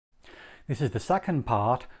This is the second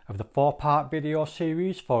part of the 4-part video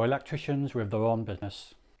series for electricians with their own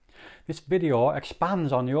business. This video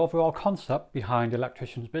expands on the overall concept behind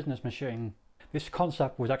Electrician's Business Machine. This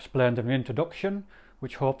concept was explained in the introduction,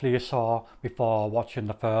 which hopefully you saw before watching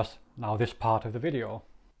this part of the video.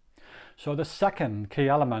 So the second key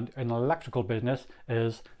element in an electrical business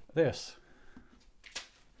is this.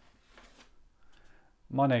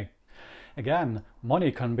 Money. Again,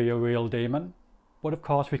 money can be a real demon, but of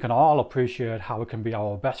course we can all appreciate how it can be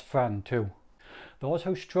our best friend too. Those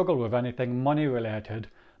who struggle with anything money related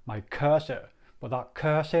might curse it, but that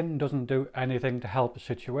cursing doesn't do anything to help the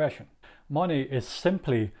situation. Money is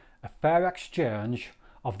simply a fair exchange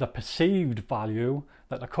of the perceived value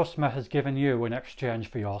that the customer has given you in exchange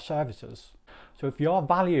for your services. So if your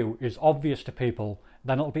value is obvious to people,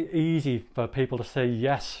 then it'll be easy for people to say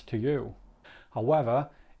yes to you. However,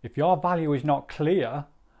 if your value is not clear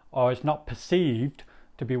or is not perceived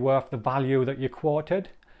to be worth the value that you quoted,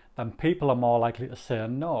 then people are more likely to say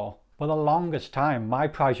no. For the longest time, my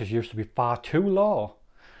prices used to be far too low,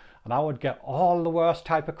 and I would get all the worst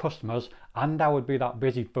type of customers, and I would be that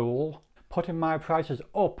busy fool. Putting my prices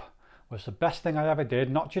up was the best thing I ever did,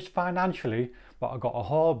 not just financially, but I got a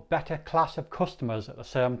whole better class of customers at the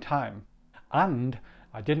same time. And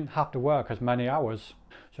I didn't have to work as many hours.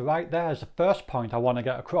 So right there is the first point I want to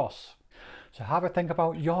get across. So have a think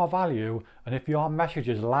about your value, and if your message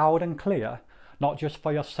is loud and clear, not just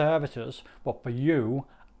for your services, but for you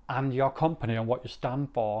and your company and what you stand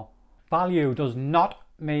for. Value does not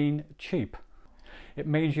mean cheap. It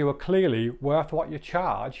means you are clearly worth what you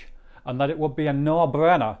charge, and that it would be a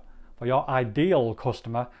no-brainer for your ideal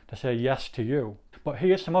customer to say yes to you. But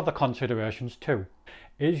here's some other considerations too.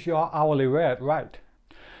 Is your hourly rate right?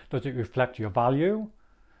 Does it reflect your value?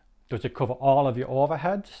 Does it cover all of your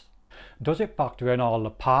overheads? Does it factor in all the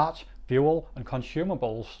parts, fuel and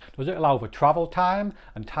consumables? Does it allow for travel time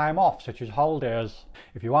and time off, such as holidays?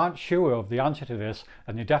 If you aren't sure of the answer to this,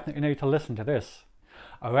 then you definitely need to listen to this.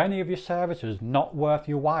 Are any of your services not worth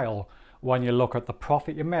your while when you look at the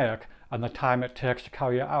profit you make and the time it takes to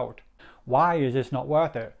carry it out? Why is this not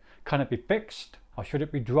worth it? Can it be fixed, or should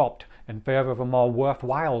it be dropped in favour of a more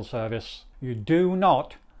worthwhile service? You do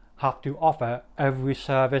not have to offer every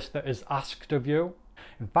service that is asked of you.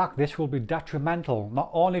 In fact, this will be detrimental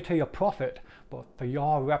not only to your profit, but for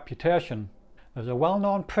your reputation. There's a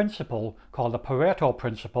well-known principle called the Pareto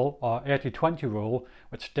Principle, or 80-20 rule,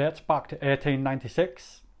 which dates back to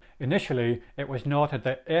 1896. Initially, it was noted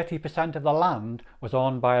that 80% of the land was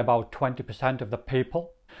owned by about 20% of the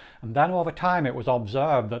people, and then over time it was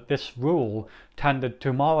observed that this rule tended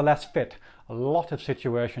to more or less fit a lot of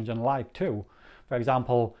situations in life too. For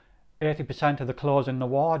example, 80% of the clothes in the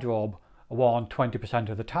wardrobe are worn 20%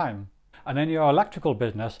 of the time. And in your electrical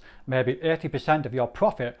business, maybe 80% of your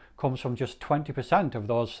profit comes from just 20% of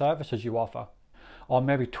those services you offer. Or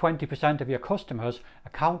maybe 20% of your customers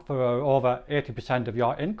account for over 80% of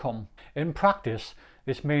your income. In practice,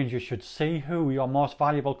 this means you should see who your most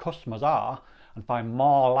valuable customers are and find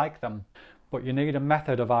more like them. But you need a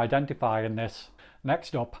method of identifying this.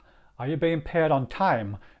 Next up, are you being paid on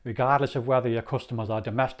time, regardless of whether your customers are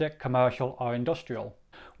domestic, commercial or industrial?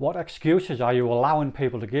 What excuses are you allowing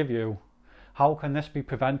people to give you? How can this be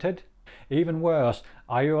prevented? Even worse,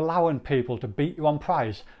 are you allowing people to beat you on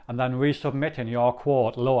price and then resubmitting your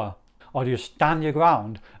quote lower? Or do you stand your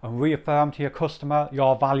ground and reaffirm to your customer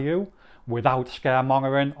your value without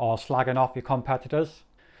scaremongering or slagging off your competitors?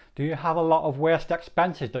 Do you have a lot of waste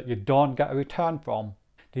expenses that you don't get a return from?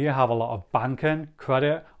 Do you have a lot of banking,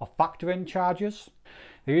 credit or factoring charges?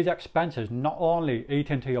 These expenses not only eat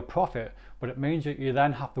into your profit, but it means that you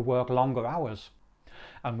then have to work longer hours.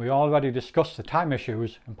 And we already discussed the time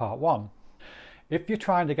issues in part 1. If you're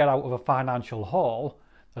trying to get out of a financial hole,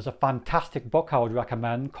 there's a fantastic book I would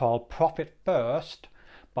recommend called Profit First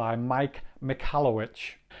by Mike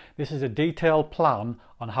Michalowicz. This is a detailed plan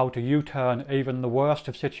on how to U-turn even the worst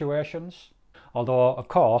of situations. Although, of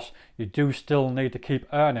course, you do still need to keep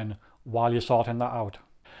earning while you're sorting that out.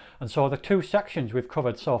 And so the two sections we've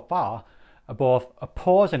covered so far are both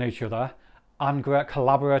opposing each other and great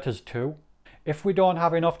collaborators too. If we don't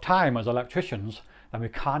have enough time as electricians, then we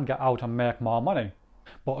can't get out and make more money.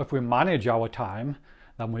 But if we manage our time,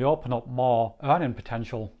 then we open up more earning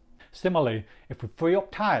potential. Similarly, if we free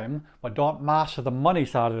up time but don't master the money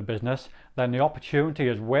side of the business, then the opportunity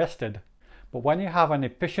is wasted. But when you have an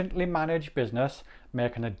efficiently managed business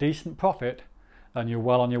making a decent profit, then you're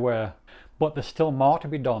well on your way. But there's still more to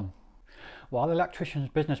be done. While Electrician's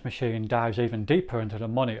Business Machine dives even deeper into the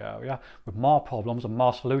money area with more problems and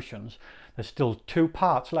more solutions, there's still 2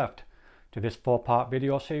 parts left to this 4-part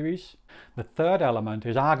video series. The third element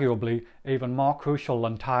is arguably even more crucial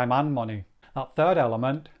than time and money. That third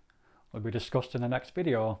element will be discussed in the next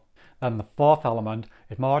video. Then the fourth element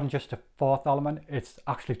is more than just a fourth element, it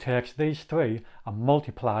actually takes these three and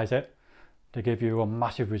multiplies it to give you a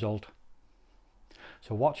massive result.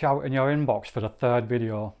 So watch out in your inbox for the third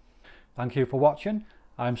video. Thank you for watching.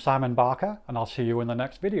 I'm Simon Barker and I'll see you in the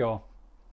next video.